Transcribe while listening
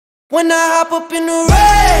When I hop up in the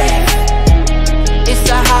Wraith, it's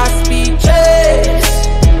a high-speed chase.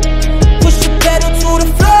 Push the pedal to the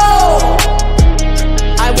floor,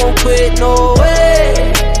 I won't quit, no way.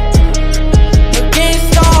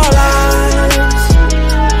 Against all odds,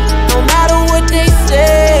 no matter what they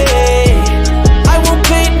say, I won't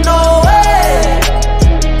quit, no way.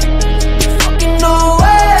 Fucking no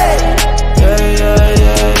way.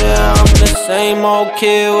 Yeah, I'm the same old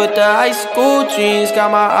kid with the high school dreams. Got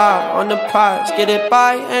my eye on the prize, get it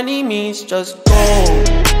by any means, just go.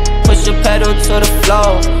 Push the pedal to the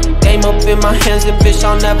floor, game up in my hands and bitch,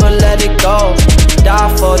 I'll never let it go.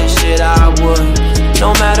 Die for this shit, I would.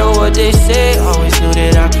 No matter what they say, always knew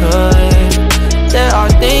that I could. There are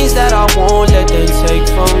things that I won't let them take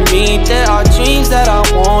from me. There are dreams that I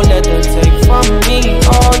won't let them take from me.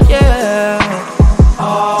 Oh yeah.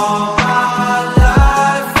 All my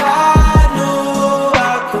life I knew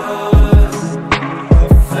I could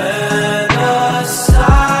fantasize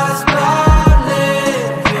about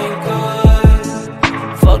living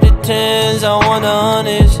good. Fuck the tens, I want the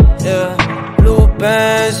hundreds, yeah. Blue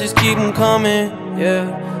bands, just keep them coming, yeah.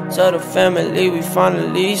 Tell the family we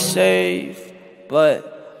finally safe.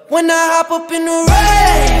 But when I hop up in the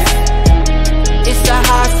Wraith, it's a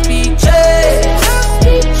high-speed chase.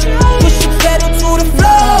 Push the pedal to the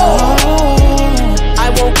floor, I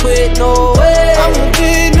won't quit, no way. I won't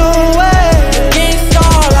quit, no way. Against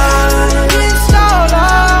all odds,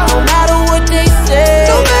 no matter what they say,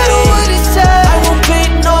 no matter what they say, I won't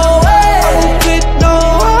quit, no way. I won't quit, no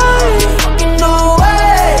way. Fucking no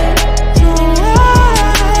way.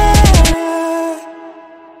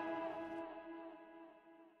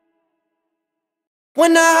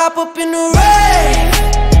 When I hop up in the Wraith,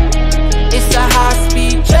 it's a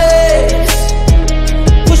high-speed chase.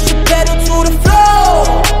 Push the pedal to the floor,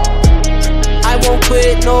 I won't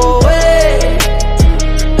quit, no way.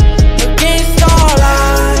 Against all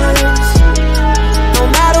odds, no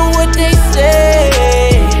matter what they say,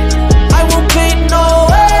 I won't quit, no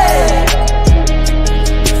way.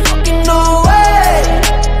 Fucking no way.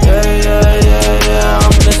 Yeah,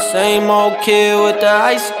 I'm the same old kid with the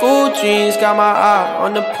high school dreams. Got my eye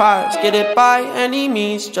on the prize, get it by any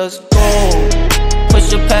means, just go. Push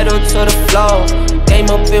the pedal to the floor, game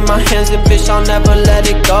up in my hands and bitch, I'll never let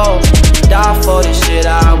it go. Die for this shit,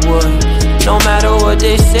 I would. No matter what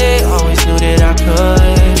they say, always knew that I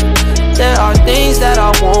could. There are things that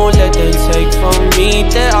I won't let them take from me.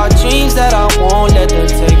 There are dreams that I won't let them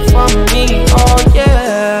take from me. Oh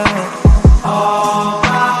yeah. All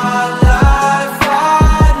my life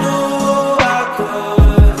I knew I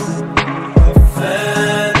could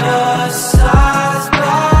fantasize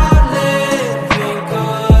about living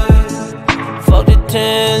good. Fuck the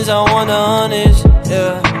tens, I want the hundreds,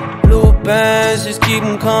 yeah. Blue bands, just keep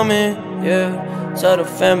them coming, yeah. Tell the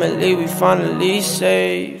family we finally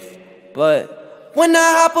safe. But when I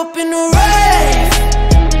hop up in the Wraith,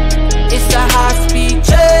 it's a high-speed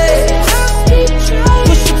chase.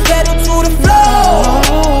 Push the pedal to the floor,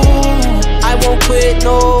 I won't quit,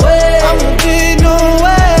 no way. I won't quit, no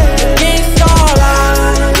way. Against all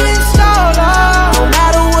odds, no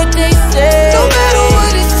matter what they say, no matter what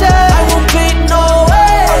they say, I won't quit, no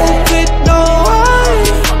way. I won't quit, no way.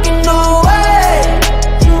 Fucking no way.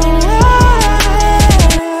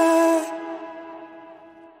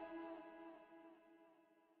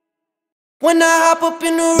 When I hop up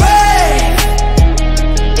in the Wraith,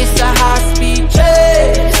 it's a high-speed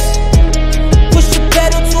chase. Push the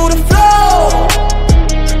pedal to the floor,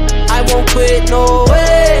 I won't quit, no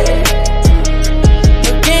way.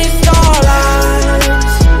 Against all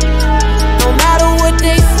odds, no matter what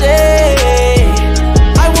they say,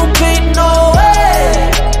 I won't quit, no way.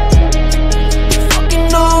 Fucking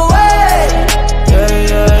no way.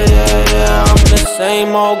 Yeah, I'm the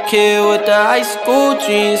same old kid with the high school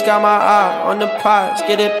dreams. Got my eye on the prize,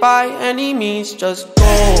 get it by any means, just go.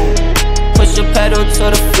 Push the pedal to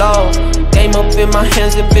the floor, game up in my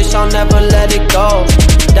hands and bitch, I'll never let it go.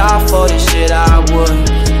 Die for this shit, I would.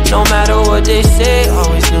 No matter what they say,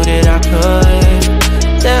 always knew that I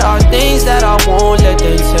could. There are things that I won't let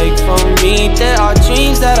them take from me. There are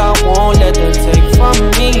dreams that I won't let them take from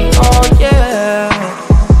me. Oh yeah.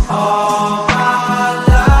 All my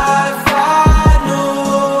life I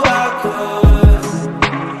knew I could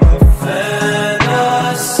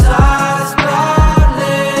fantasize about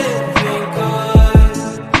living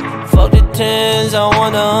good. Fuck the tens, I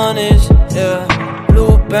want the hundreds, yeah.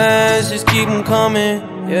 Blue bands, just keep them coming,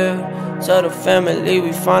 yeah. Tell the family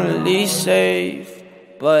we finally safe.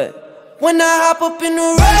 But when I hop up in the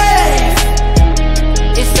Wraith,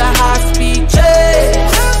 it's a high-speed chase.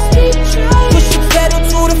 Push the pedal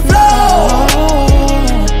to the floor,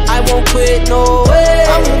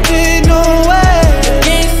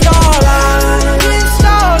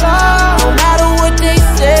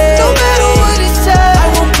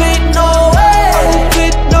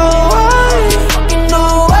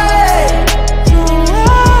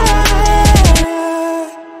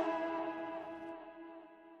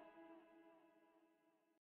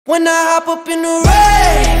 When I hop up in the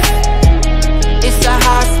Wraith, it's a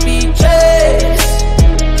high-speed chase.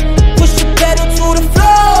 Push the pedal to the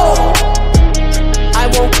floor,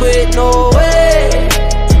 I won't quit, no way.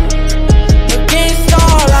 Against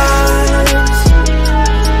all odds,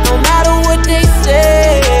 no matter what they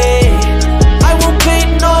say, I won't quit,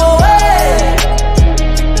 no way.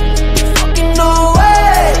 Fucking no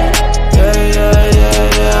way.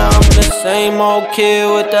 Yeah, I'm the same old kid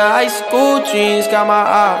with the high school dreams. Got my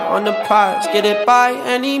eye on the prize, get it by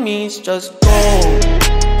any means, just go.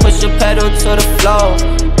 Push the pedal to the floor,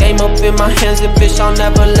 game up in my hands and bitch, I'll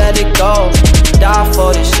never let it go. Die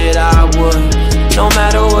for this shit, I would. No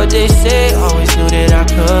matter what they say, always knew that I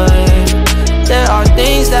could. There are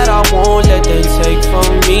things that I won't let them take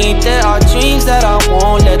from me. There are dreams that I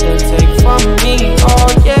won't let them take from me. Oh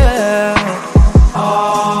yeah.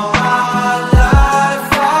 All my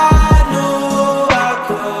life I knew I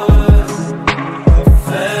could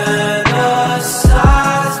fantasize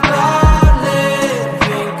about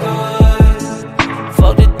living good.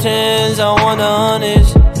 Fuck the tens, I want the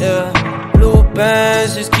hundreds, yeah. Blue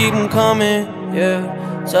bands, just keep them coming, yeah.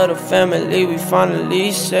 Tell the family we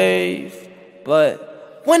finally safe.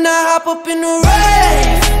 But when I hop up in the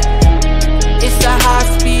Wraith, it's a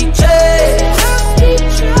high-speed chase.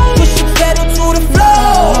 Push the pedal to the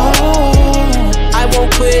floor, I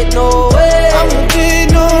won't quit, no way. I won't quit,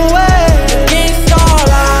 no way. Against all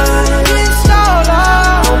odds,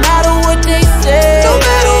 no matter what they say, no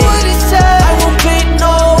matter what they say, I won't quit,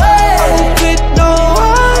 no way. I won't quit, no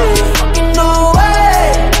way. Fucking no way.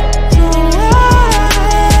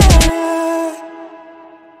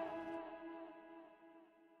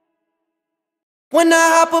 When I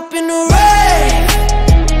hop up in the Wraith,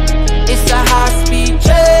 it's a high-speed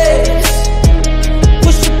chase.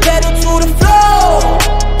 Push the pedal to the floor,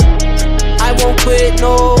 I won't quit,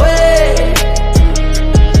 no way.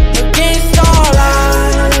 Against all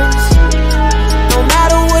odds, no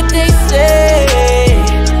matter what they say,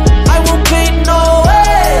 I won't quit, no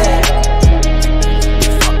way.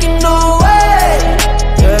 Fucking no way.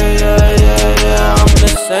 Yeah, I'm the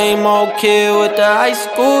same old kid with the high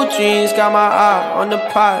school dreams. Got my eye on the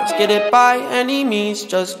prize, get it by any means,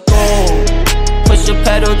 just go. Push the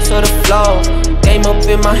pedal to the floor, game up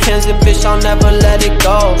in my hands and bitch, I'll never let it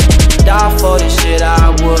go. Die for this shit, I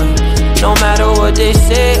would. No matter what they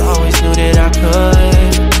say, always knew that I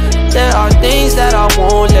could. There are things that I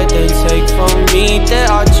won't let them take from me. There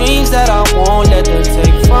are dreams that I won't let them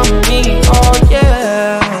take from me. Oh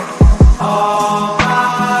yeah. All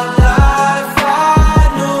my life I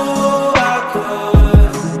knew I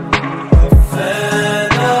could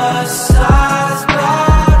fantasize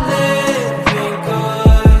about living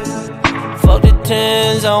good. Fuck the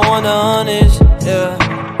tens, I want the hundreds, yeah.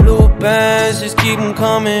 Blue bands, just keep them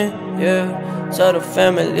coming, yeah. Tell the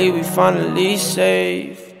family we finally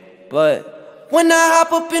safe. But when I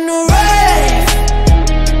hop up in the Wraith,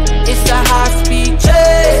 it's a high-speed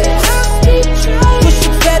chase. Push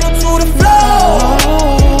the pedal to the floor,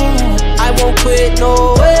 I won't quit, no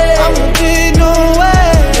way. I won't quit, no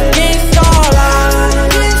way. Against all odds,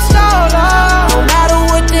 no matter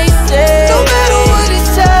what they say, no matter what they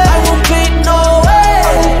say, I won't quit, no way.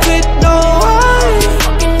 I won't quit, no way.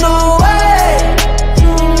 Fucking no way.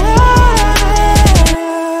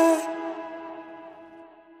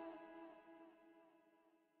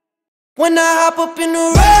 When I hop up in the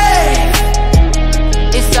Wraith,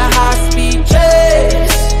 it's a high-speed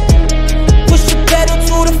chase. Push the pedal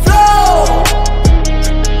to the floor,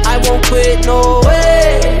 I won't quit, no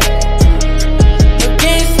way.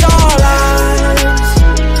 Against all odds,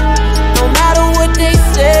 no matter what they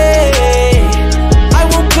say, I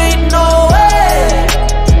won't quit, no way.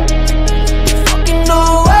 Fucking no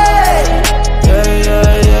way.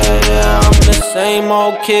 Yeah, I'm the same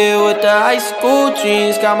old kid with the high school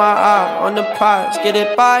dreams. Got my eye on the prize, get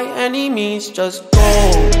it by any means, just go.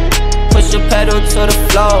 Push the pedal to the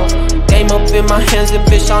floor, game up in my hands and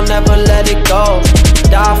bitch, I'll never let it go.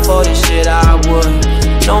 Die for this shit, I would.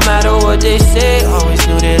 No matter what they say, always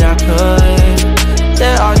knew that I could.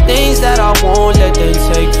 There are things that I won't let them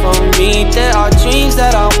take from me. There are dreams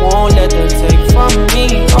that I won't let them take from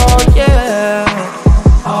me. Oh yeah.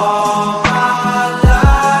 All my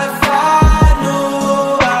life I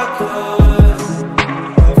knew I could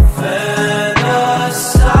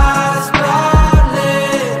fantasize about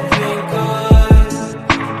living good.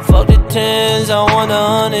 Fuck the tens, I want the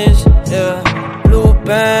hundreds, yeah. Blue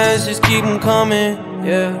bands, just keep them coming,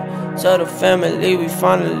 yeah. Tell the family we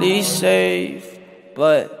finally safe.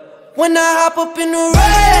 But when I hop up in the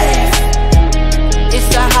Wraith,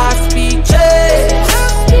 it's a high-speed chase.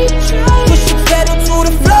 Push the pedal to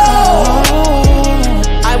the floor,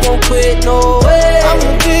 I won't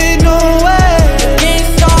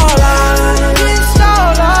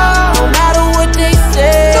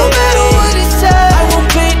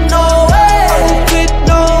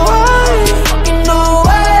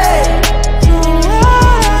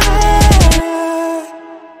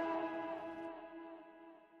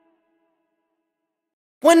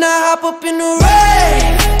hop up in the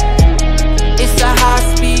Wraith, it's a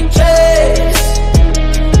high-speed chase.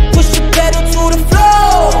 Push the pedal to the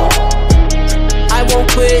floor, I won't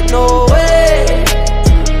quit, no way.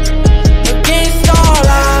 Against all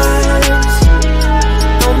odds,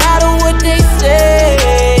 no matter what they say,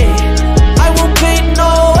 I won't quit,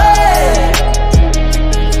 no way.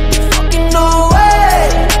 Fucking no way.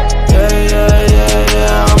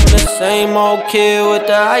 Yeah, I'm the same old kid with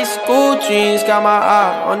the high school dreams. Got my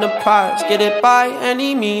eye on the prize, get it by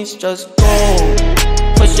any means, just go.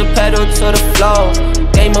 Push the pedal to the floor,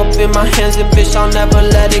 game up in my hands and bitch, I'll never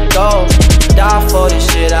let it go. Die for this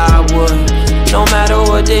shit, I would. No matter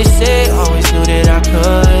what they say, always knew that I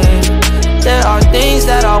could. There are things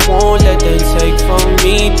that I won't let them take from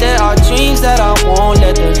me. There are dreams that I won't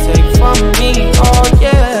let them take from me. Oh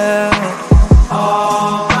yeah.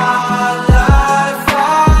 All my life I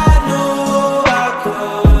knew I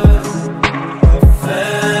could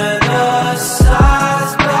fantasize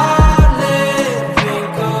about living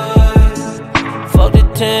good. Fuck the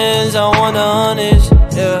tens, I want the hundreds,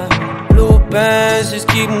 yeah. Blue bands, just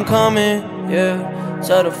keep them coming, yeah.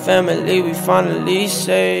 Tell the family we finally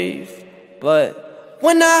safe. But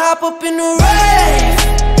when I hop up in the Wraith,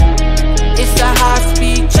 it's a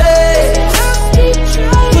high-speed chase.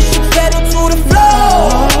 Push the pedal to the floor,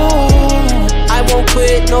 I won't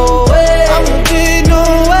quit, no way. I won't quit, no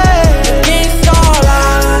way. Against all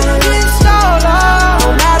odds, no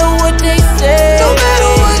matter what they say,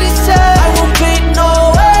 I won't quit, no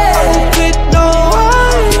way. I won't quit, no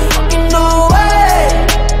way. Fucking no way.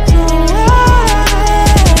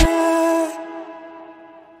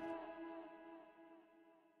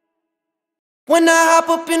 When I hop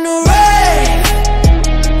up in the Wraith,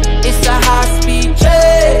 it's a high-speed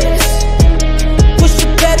chase. Push the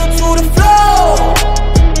pedal to the floor,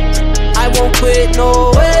 I won't quit, no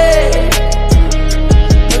way.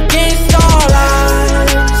 Against all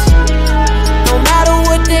odds, no matter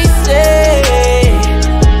what they say,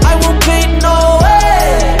 I won't quit, no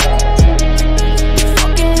way.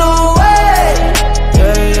 Fucking no way.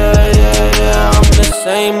 Yeah, I'm the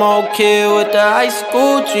same old kid with the high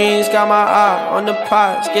school dreams. Got my eye on the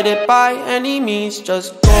prize, get it by any means,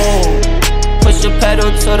 just go. Push the pedal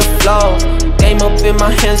to the floor, game up in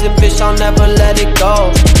my hands and bitch, I'll never let it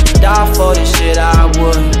go. Die for this shit, I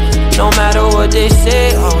would. No matter what they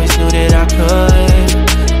say, always knew that I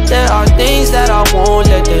could. There are things that I won't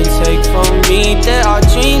let them take from me. There are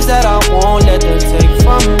dreams that I won't let them take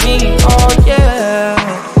from me. Oh yeah.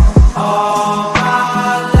 All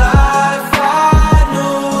my life I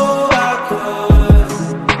knew I could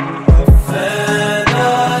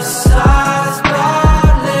fantasize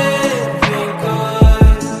about living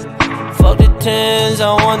good. Fuck the tens, I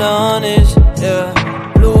want the hundreds, yeah.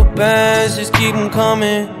 Blue bands, just keep them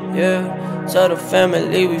coming, yeah. Tell the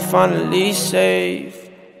family we finally safe.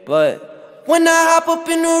 But when I hop up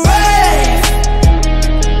in the Wraith,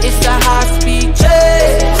 it's a high-speed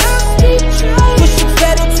chase. Push the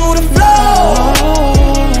pedal to the floor,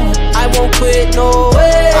 I won't quit, no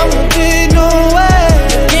way. I won't quit, no way.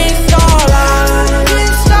 Against all odds,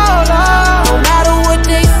 no matter what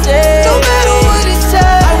they say,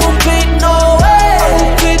 I won't quit, no way. I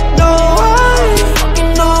won't quit, no way.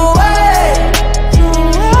 Fucking no way.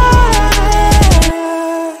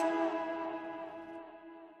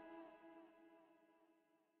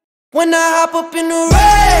 When I hop up in the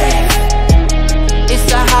Wraith,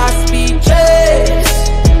 it's a high-speed chase.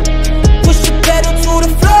 Push the pedal to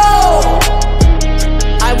the floor,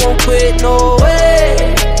 I won't quit, no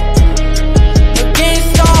way.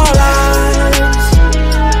 Against all odds,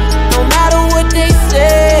 no matter what they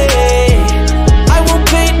say, I won't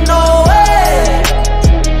quit, no way.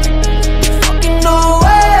 Fucking no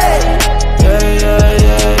way.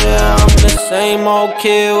 Yeah, I'm the same old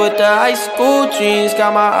kid with the high school dreams.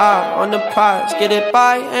 Got my eye on the prize, get it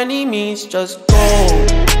by any means, just go.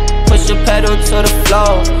 Push the pedal to the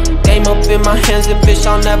floor, game up in my hands and bitch,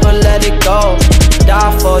 I'll never let it go.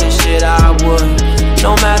 Die for this shit, I would.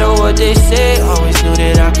 No matter what they say, always knew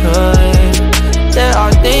that I could. There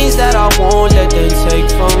are things that I won't let them take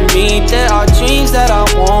from me. There are dreams that I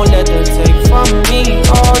won't let them take from me.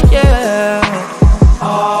 Oh yeah.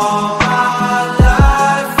 All my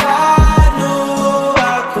life I knew I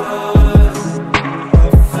could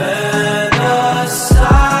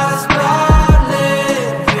fantasize about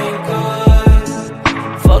living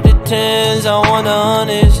good. Fuck the tens, I want the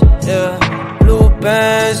hundreds, yeah. Blue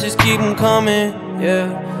bands, just keep them coming, yeah.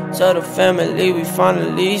 Tell the family we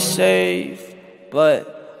finally safe.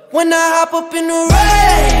 But when I hop up in the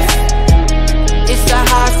Wraith, it's a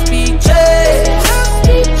high-speed chase.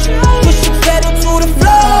 Push the pedal to the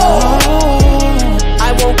floor, I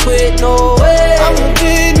won't quit, no way. I won't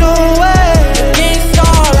quit, no way. Against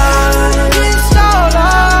all odds,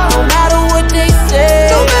 no matter what they say,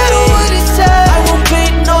 no matter what they say, I won't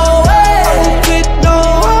quit, no way. I won't quit, no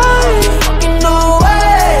way. Fucking no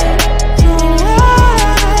way.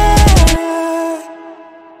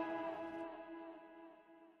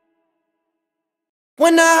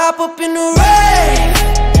 When I hop up in the Wraith,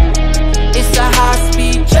 it's a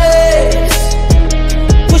high-speed chase.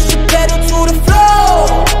 Push the pedal to the floor,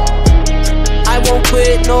 I won't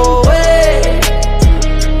quit, no way.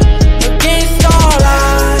 Against all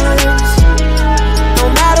odds, no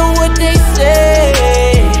matter what they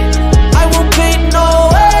say, I won't quit, no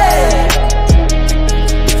way.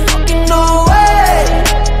 Fucking no way.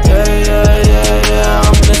 Yeah,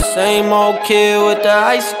 I'm the same old kid with the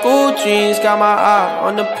high school dreams. Got my eye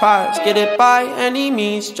on the prize, get it by any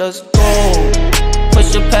means, just go.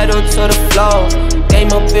 Push the pedal to the floor,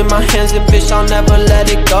 game up in my hands and bitch, I'll never let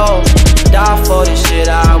it go. Die for this shit,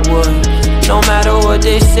 I would. No matter what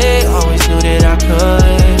they say, always knew that I could.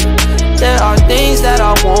 There are things that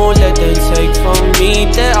I won't let them take from me.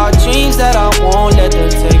 There are dreams that I won't let them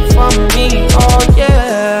take from me. Oh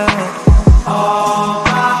yeah. All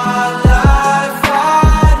my life I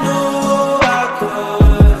knew I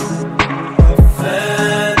could.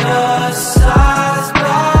 Fantasize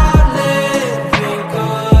about living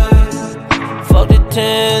good. Fuck the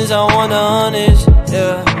tens, I want the hundreds,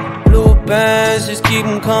 yeah. Blue bands, just keep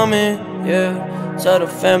them coming, yeah. Tell the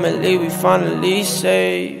family we finally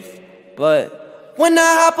safe. But when I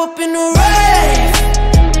hop up in the Wraith,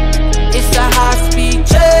 it's a high-speed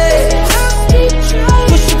chase.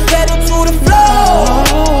 Push the pedal to the floor,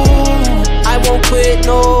 I won't quit,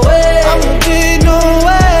 no way. I won't quit, no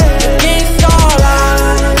way. Against all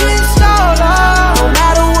odds, no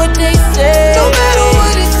matter what they say, no matter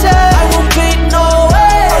what they say, I won't quit, no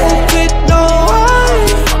way. I won't quit, no way.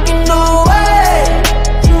 Fucking no way.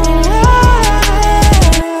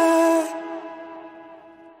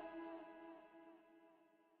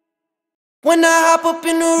 When I hop up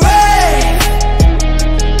in the Wraith,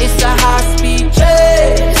 it's a high-speed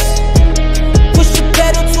chase. Push the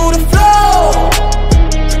pedal to the floor,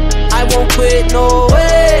 I won't quit, no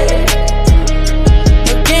way.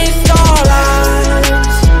 Against all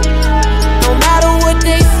odds, no matter what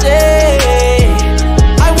they say,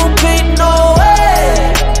 I won't quit, no way.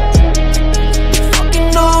 Fucking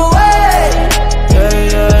no way.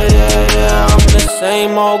 Yeah, I'm the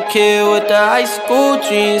same old kid with the high school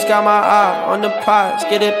dreams. Got my eye on the prize,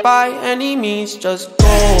 get it by any means, just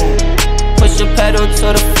go. Push the pedal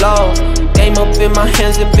to the floor, game up in my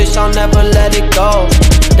hands and bitch, I'll never let it go.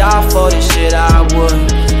 Die for this shit, I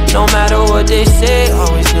would. No matter what they say,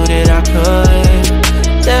 always knew that I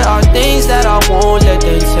could. There are things that I won't let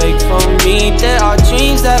them take from me. There are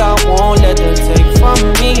dreams that I won't let them take from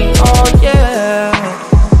me. Oh yeah.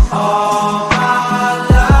 All my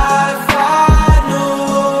life I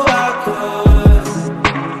knew I could.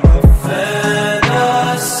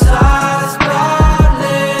 Fantasize about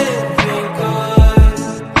living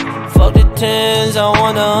good. Fuck the tens, I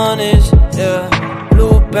want the hundreds, yeah.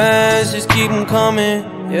 Blue bands, just keep them coming,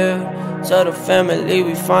 yeah. Tell the family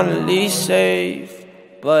we finally safe.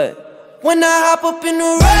 But when I hop up in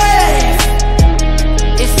the Wraith,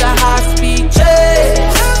 it's a high-speed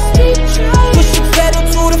chase. Push the pedal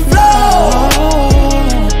to the floor,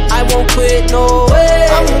 I won't quit, no way.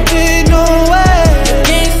 I won't quit, no way.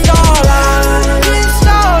 Against all odds,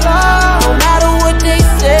 no matter what they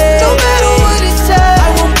say, no matter what they say, I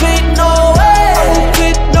won't quit, no way. I won't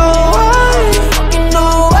quit, no way. Fucking no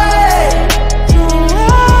way.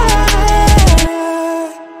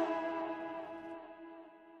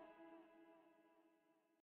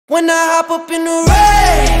 When I hop up in the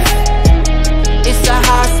Wraith, it's a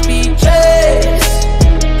high-speed chase.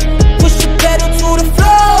 Push the pedal to the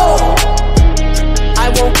floor, I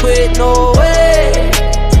won't quit, no way.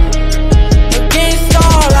 Against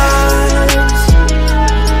all odds,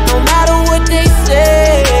 no matter what they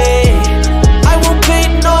say, I won't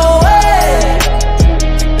quit, no way.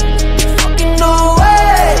 Fucking no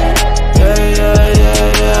way.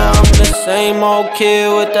 Yeah, I'm the same old kid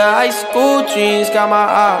with the high school dreams. Got my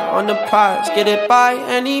eye on the prize, get it by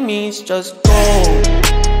any means, just go.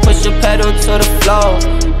 Push the pedal to the floor,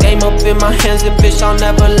 game up in my hands and bitch, I'll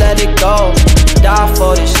never let it go. Die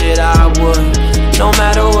for this shit, I would. No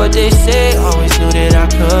matter what they say, always knew that I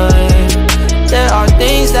could. There are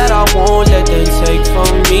things that I won't let them take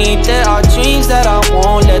from me. There are dreams that I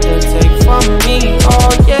won't let them take from me.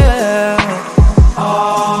 Oh yeah.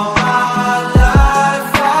 All my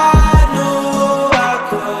life I knew I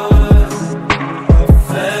could.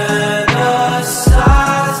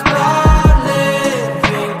 Fantasize about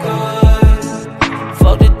living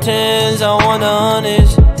tens, I want the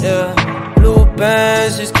hundreds, yeah. Blue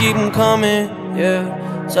bands, just keep them coming, yeah.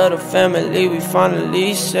 Tell the family we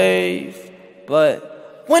finally safe.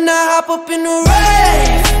 But when I hop up in the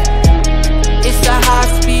Wraith, it's a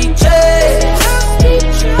high-speed chase.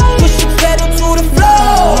 Push the pedal to the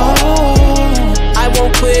floor, I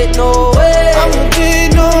won't quit, no way. I won't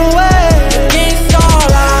quit, no way. Against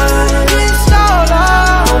all odds,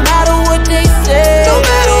 no matter what they say, no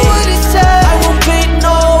matter what they say, I won't quit,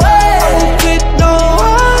 no way. I won't quit, no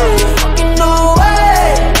way. Fucking no way.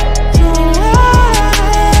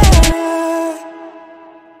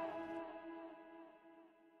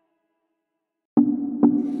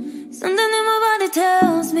 Something in my body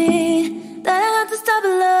tells me that I have to stop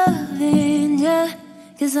loving ya,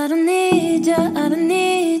 'cause I don't need ya, I don't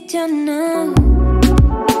need ya now.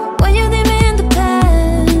 When you leave me in the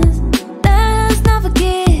past, that's not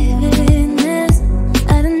forgiveness.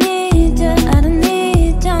 I don't need ya, I don't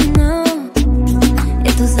need ya now.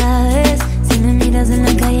 Y tú sabes, si me miras en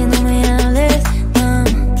la calle no me hables, no.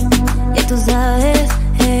 Y tú sabes,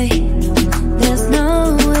 hey, there's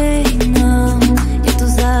no way, no. Y tú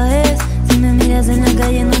sabes, si me miras en la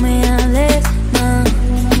calle no me hables, no.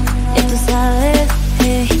 Y tú sabes,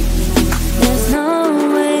 hey, there's no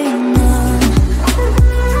way, no.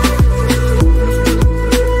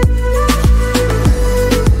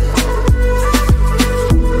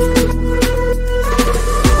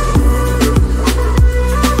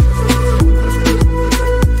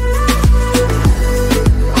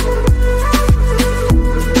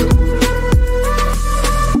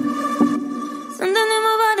 Something in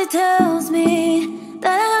my body tells me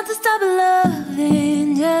that I have to stop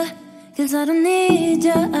loving ya, 'cause I don't need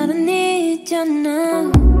ya, I don't need ya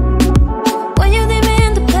now. When you leave me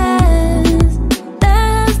in the past,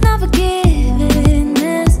 that's not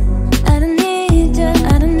forgiveness. I don't need ya,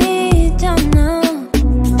 I don't need ya now.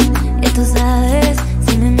 Y tú sabes,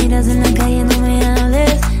 si me miras en la calle no me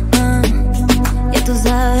hables, no. Y tú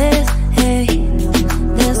sabes, hey,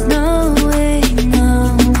 there's no way, no.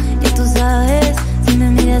 Y tú sabes, si me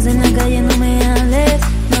miras en la calle no me hables,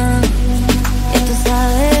 no. Y tú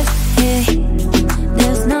sabes, hey,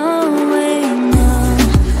 there's no way, no.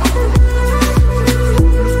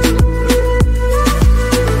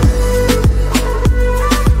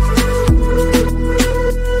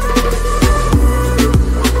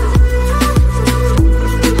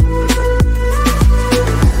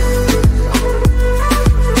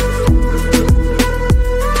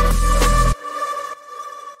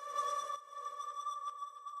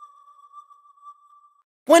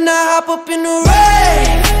 When I hop up in the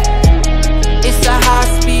Wraith, it's a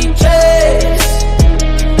high-speed chase.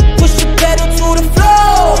 Push the pedal to the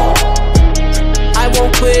floor, I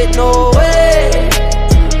won't quit, no way.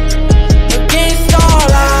 Against all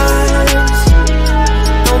odds,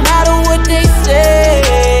 no matter what they say,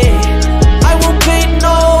 I won't quit,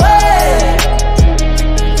 no way.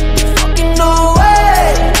 Fucking no way.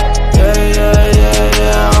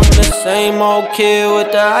 Yeah, I'm the same old kid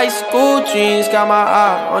with the high school dreams. Got my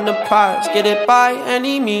eye on the prize, get it by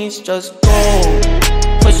any means, just go.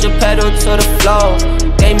 Push the pedal to the floor,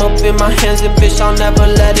 game up in my hands and bitch, I'll never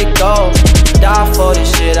let it go. Die for this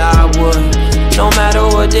shit, I would. No matter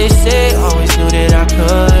what they say, always knew that I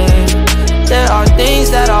could. There are things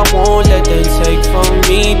that I won't let them take from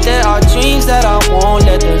me. There are dreams that I won't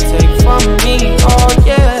let them take from me. Oh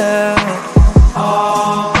yeah.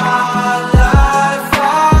 All my life I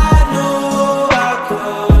knew I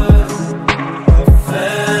could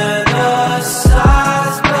fantasize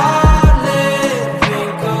about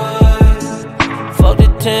living good. Fuck the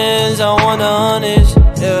tens, I want the hundreds,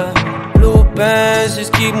 yeah. Blue bands,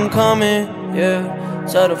 just keep them coming, yeah.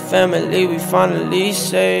 Tell the family we finally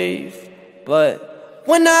safe. But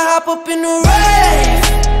when I hop up in the Wraith,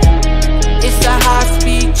 it's a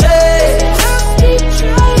high-speed chase.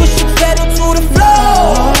 Push the pedal to the floor,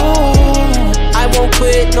 I won't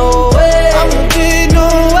quit, no way. I won't quit, no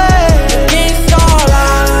way. Against all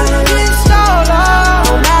odds,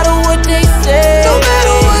 no matter what they say, no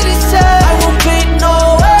matter what they say, I won't quit, no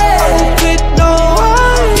way. I won't quit, no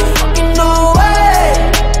way. Fucking no way.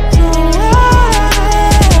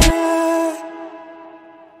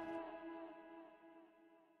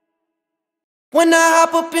 When I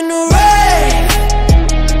hop up in the Wraith,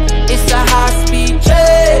 it's a high-speed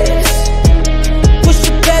chase. Push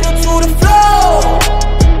the pedal to the floor,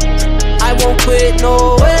 I won't quit, no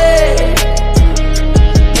way.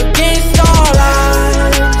 Against all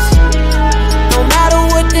odds, no matter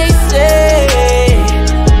what they say,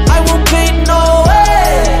 I won't quit, no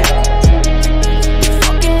way.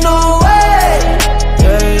 Fucking no way.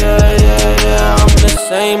 Yeah, I'm the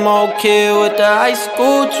same old kid with the high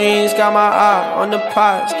school dreams. Got my eye on the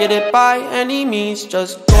prize, get it by any means,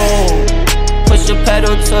 just go. Push the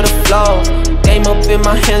pedal to the floor. Game up in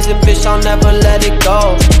my hands and bitch, I'll never let it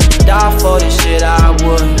go. Die for this shit, I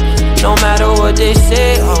would. No matter what they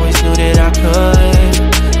say, always knew that I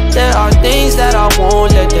could. There are things that I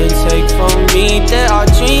won't let them take from me. There are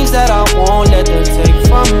dreams that I won't let them take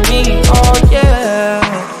from me. Oh yeah.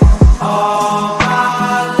 All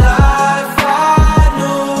my life I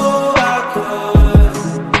knew I could.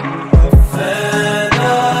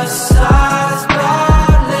 Fantasize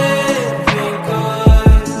about living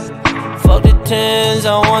good. Fuck the tens, I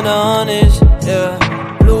want the hundreds, yeah.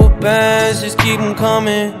 Blue bands, just keep them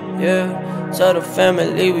coming, yeah. Tell the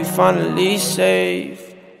family we finally safe.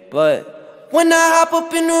 But when I hop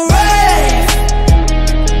up in the Wraith,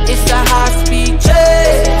 it's a high-speed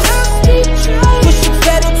chase.